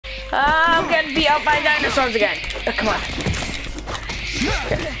I'm getting beat up by dinosaurs again. Come on.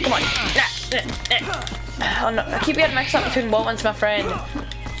 Okay, come on. Oh no, I keep getting mixed up between what one's my friend.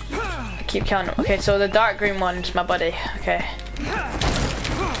 I keep counting. Okay, so the dark green one's my buddy. Okay.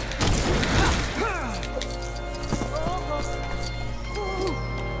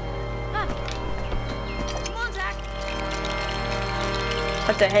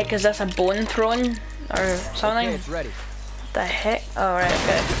 What the heck is this? A bone throne or something? Okay, it's ready. What the heck? Oh right,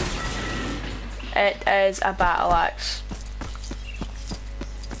 okay. It is a battle axe.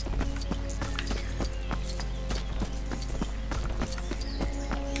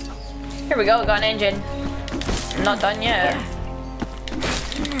 Here we go, got an engine. I'm not done yet.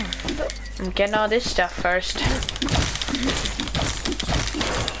 I'm getting all this stuff first.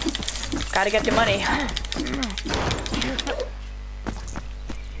 Gotta get the money.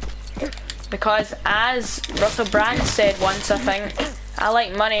 Because as Russell Brand said once, I think, I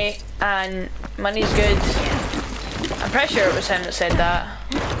like money and money's good. I'm pretty sure it was him that said that.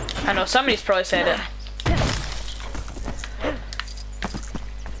 I know somebody's probably said it.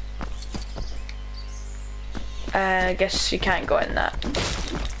 I guess you can't go in that.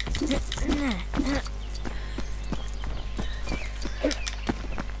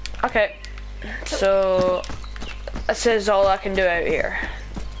 Okay, so this is all I can do out here.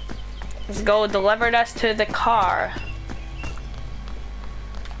 Let's go deliver this to the car.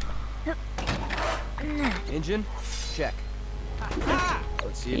 Engine, check.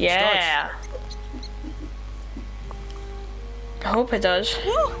 Let's see if it Yeah. I hope it does.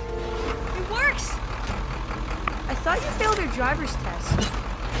 Woo! It works! I thought you failed your driver's test.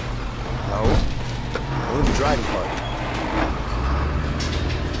 No. Only the driving part.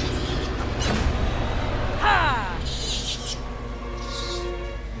 Ha!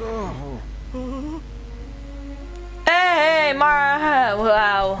 No. Hey, Mara!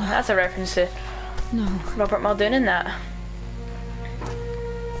 Wow, that's a reference to No. Robert Muldoon in that.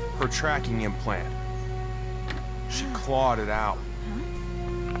 Her tracking implant. She clawed it out.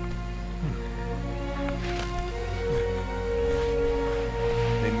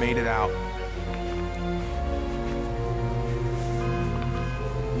 They made it out.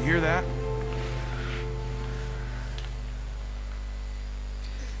 You hear that?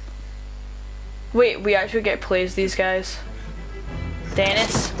 Wait, we actually get plays these guys.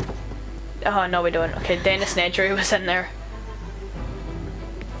 Dennis? Oh no, we don't. Okay, Dennis Nedry was in there.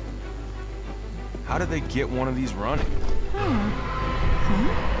 How did they get one of these running?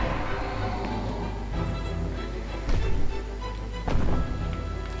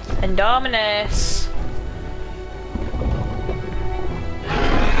 Indominus.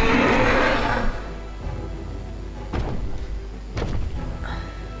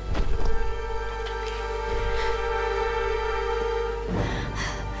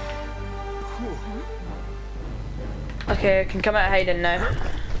 Okay, I can come out hiding now.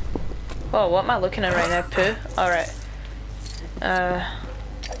 Oh, what am I looking at right now? Poo? Alright.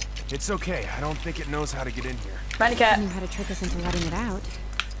 It's okay. I don't think it knows how to get in here. Manny cat. Knew how to trick us into letting it out.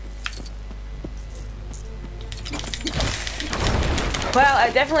 Well,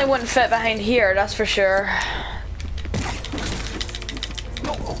 it definitely wouldn't fit behind here, that's for sure.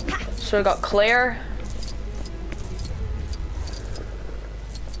 So we got Claire.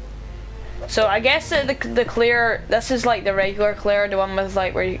 So I guess the Claire, this is like the regular Claire, the one with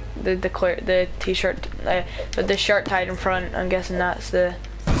like where you, the t-shirt, with the shirt tied in front. I'm guessing that's the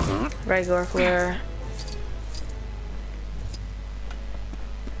regular Claire.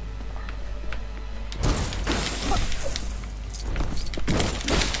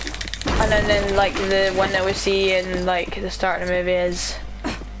 And then like the one that we see in like the start of the movie is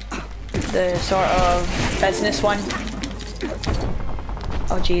the sort of business one.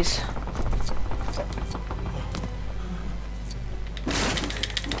 Oh jeez.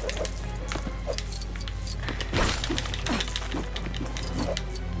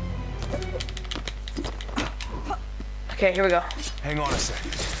 Okay, here we go. Hang on a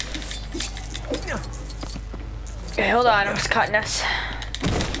second. Okay, hold on, I'm just cutting this.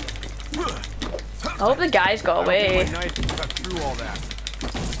 I hope the guys go away. My knife can cut through all that.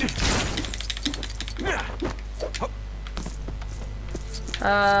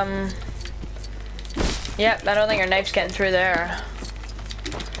 Yep, I don't think your knife's getting through there.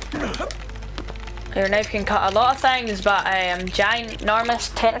 Your knife can cut a lot of things, but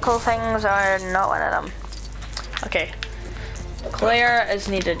ginormous technical things are not one of them. Okay. Claire is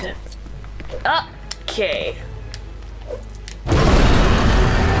needed. Okay.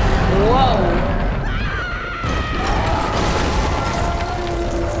 Whoa.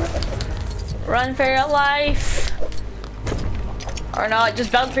 Run for your life. Or not,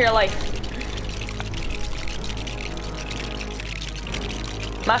 just build for your life.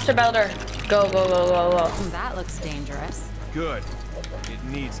 Master builder. Go, go, go, go, go. That looks dangerous. Good. It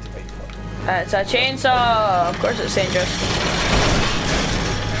needs to be. It's a chainsaw. Of course it's dangerous.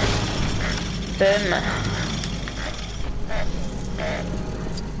 Boom.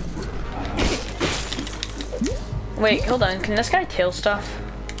 Wait, hold on. Can this guy tail stuff?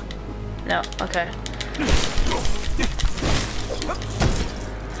 No. Okay.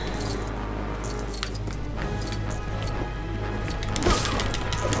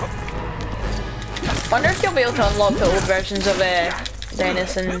 Wonder if you'll be able to unlock the old versions of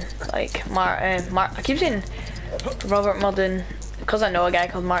Dennis and like Mark. I keep saying Robert Mulden because I know a guy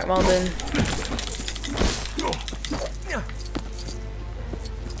called Mark Mulden.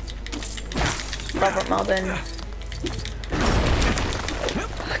 Robert Mulden.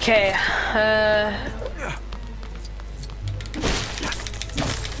 Okay.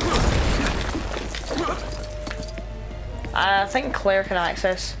 I think Claire can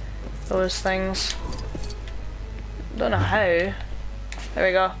access those things. Don't know how. There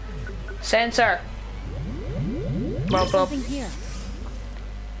we go. Sensor. Blah, blah. Something here.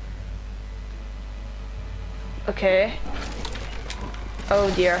 Okay. Oh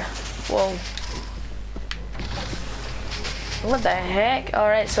dear. Whoa. What the heck?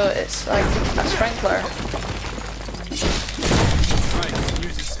 Alright, so it's like a sprinkler. Alright, you can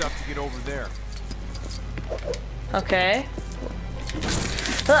use this stuff to get over there. Okay.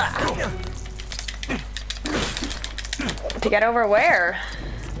 Ah. To get over where?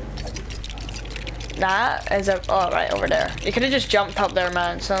 That is a oh right over there. You could have just jumped up there,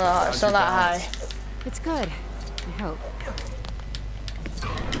 man. It's not that high. It's good. I hope.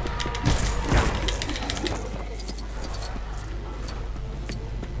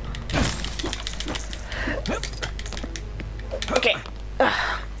 Okay.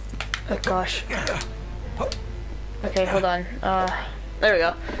 Oh gosh. Okay, hold on. There we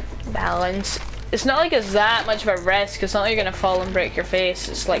go. Balance. It's not like it's that much of a risk. It's not like you're gonna fall and break your face.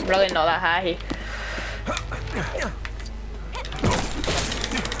 It's like really not that high.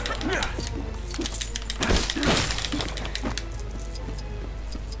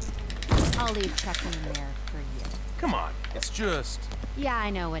 I'll leave checking in there for you. Come on, it's just... Yeah, I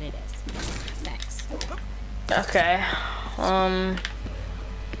know what it is. Thanks. Okay.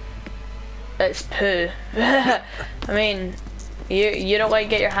 It's poo. I mean, you don't like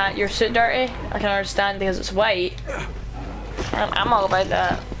get your suit dirty? I can understand because it's white. I'm all about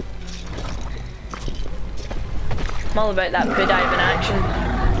that. I'm all about that poo dive in action.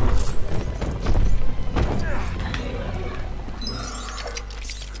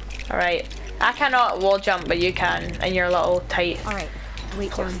 Alright. I cannot wall jump, but you can, and your little tight All right.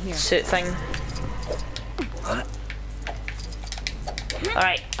 Wait down here. suit thing.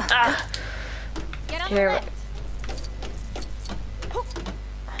 Alright. Ah. Get on Here. the lift.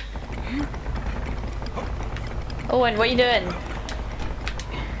 Owen, what are you doing?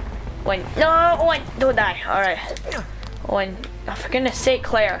 Owen, no, Owen, don't die. Alright. Owen, oh, for goodness sake,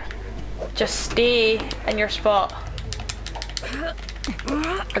 Claire. Just stay in your spot.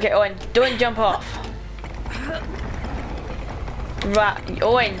 Okay, Owen, don't jump off. Right,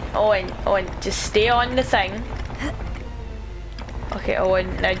 Owen, just stay on the thing. Okay,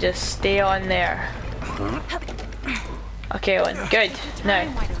 Owen, now just stay on there. Okay, Owen, good. Now.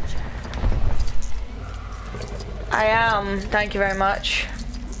 Why don't you? I am, thank you very much.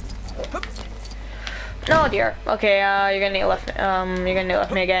 No, dear. Okay, you're gonna need to lift me. You're gonna need to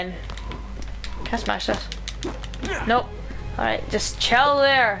lift me again. Can I smash this? Nope. Alright, just chill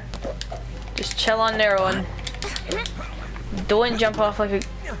there. Just chill on there, Owen. Don't jump off like a...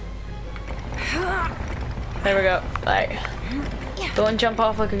 There we go. Like, don't jump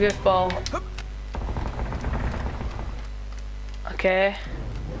off like a goofball. Okay.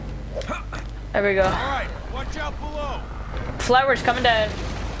 There we go. Alright, watch out below. Flowers coming down.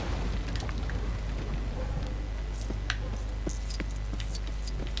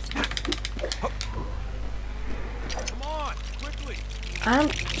 Come on, quickly.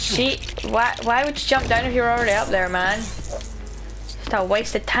 She, why would you jump down if you're already up there, man? Just a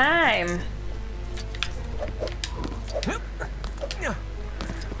waste of time.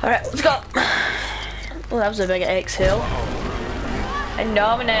 Alright, let's go. Oh, that was a big exhale.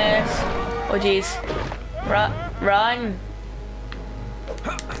 Indominus. Oh jeez. Run.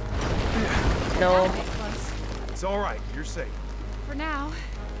 No. It's alright, you're safe. For now.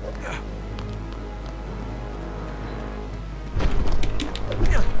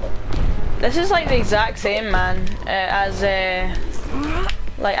 This is like the exact same, man, as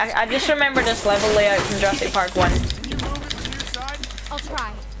like I just remember this level layout from Jurassic Park 1. Can you move it to your side?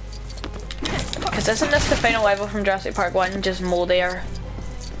 Because isn't this the final level from Jurassic Park 1? Just mold air.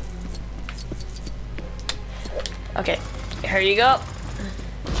 Okay, here you go.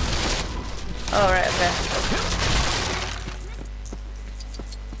 Alright, okay.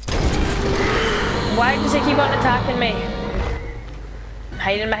 Why does it keep on attacking me? I'm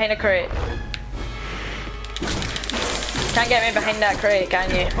hiding behind a crate. Can't get me behind that crate, can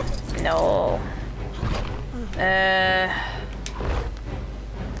you? No.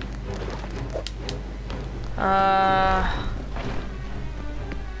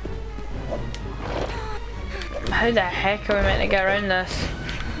 How the heck are we meant to get around this?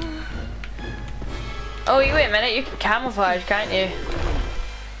 Oh, wait a minute, you can camouflage, can't you?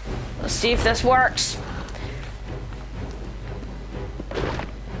 Let's see if this works.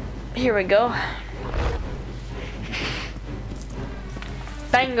 Here we go.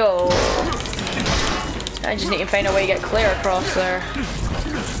 Bingo! I just need to find a way to get clear across there.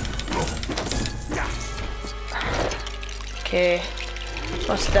 Okay.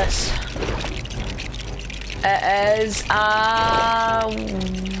 What's this? It is a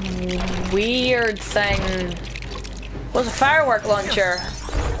weird thing. What's a firework launcher?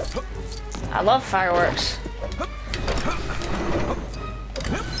 I love fireworks.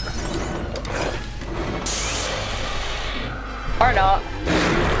 Or not.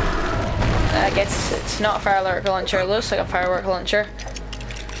 I guess it's not a firework launcher. It looks like a firework launcher.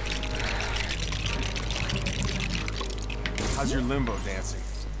 How's your limbo dancing?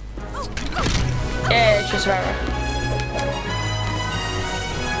 Yeah, it's just firework.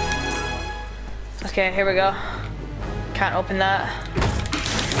 Okay, here we go. Can't open that.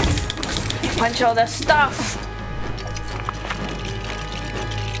 Punch all this stuff.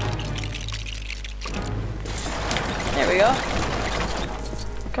 There we go.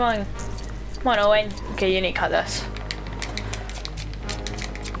 Come on. Come on, Owen. Okay, you need to cut this.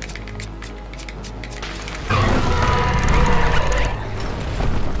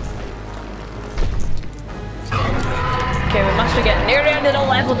 Okay, we must be getting near the end of the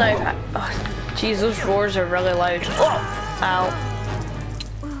level now. Oh, jeez, those roars are really loud. Oh! Ow.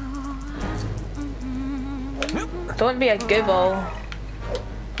 Don't be a goofball.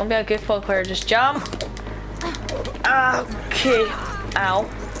 Don't be a goofball player, just jump. Okay. Ow.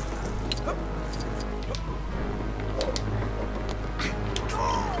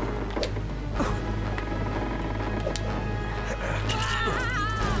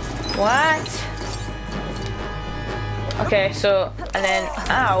 What? Okay, so, and then,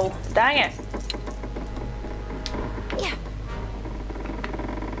 ow, dang it.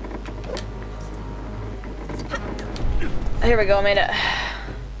 Here we go, made it.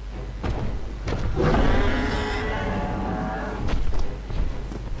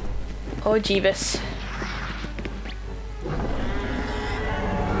 Oh, Jeebus.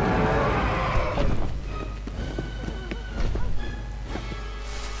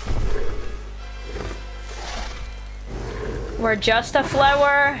 We're just a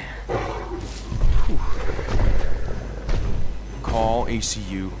flower. Call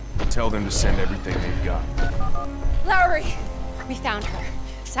ACU. Tell them to send everything they've got. Lowry! We found her.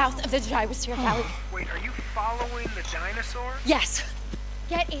 South of the Jurassic Valley. Wait, are you following the dinosaur? Yes.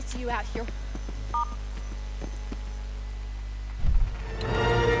 Get ACU out here.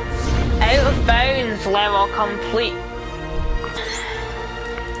 Out of bounds level complete.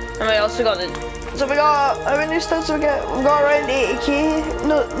 And we also got the... So we got, how many studs we got? We got around 80k,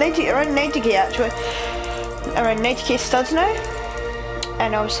 no, 90, around 90k actually. Around 90k studs now.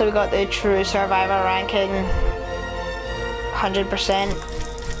 And obviously we got the true survivor ranking.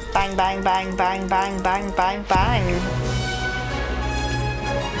 100%. Bang, bang, bang, bang, bang, bang, bang, bang.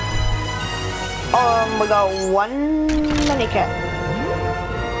 We got one mini kit.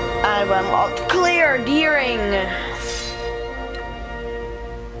 And we unlocked clear Deering.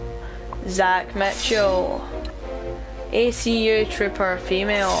 Zach Mitchell. ACU Trooper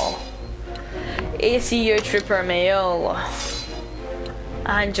female. ACU Trooper male.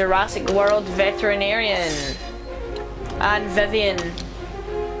 And Jurassic World veterinarian. And Vivian.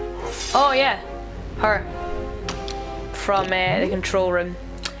 Oh yeah, her. From the control room.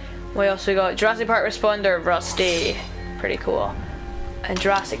 We also got Jurassic Park responder Rusty. Pretty cool. And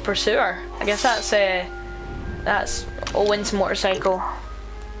Jurassic Pursuer. I guess that's Owen's motorcycle.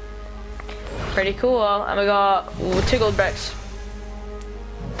 Pretty cool. And we got 2 gold bricks.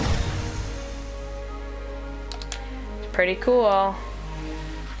 Pretty cool.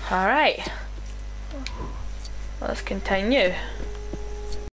 Alright. Let's continue.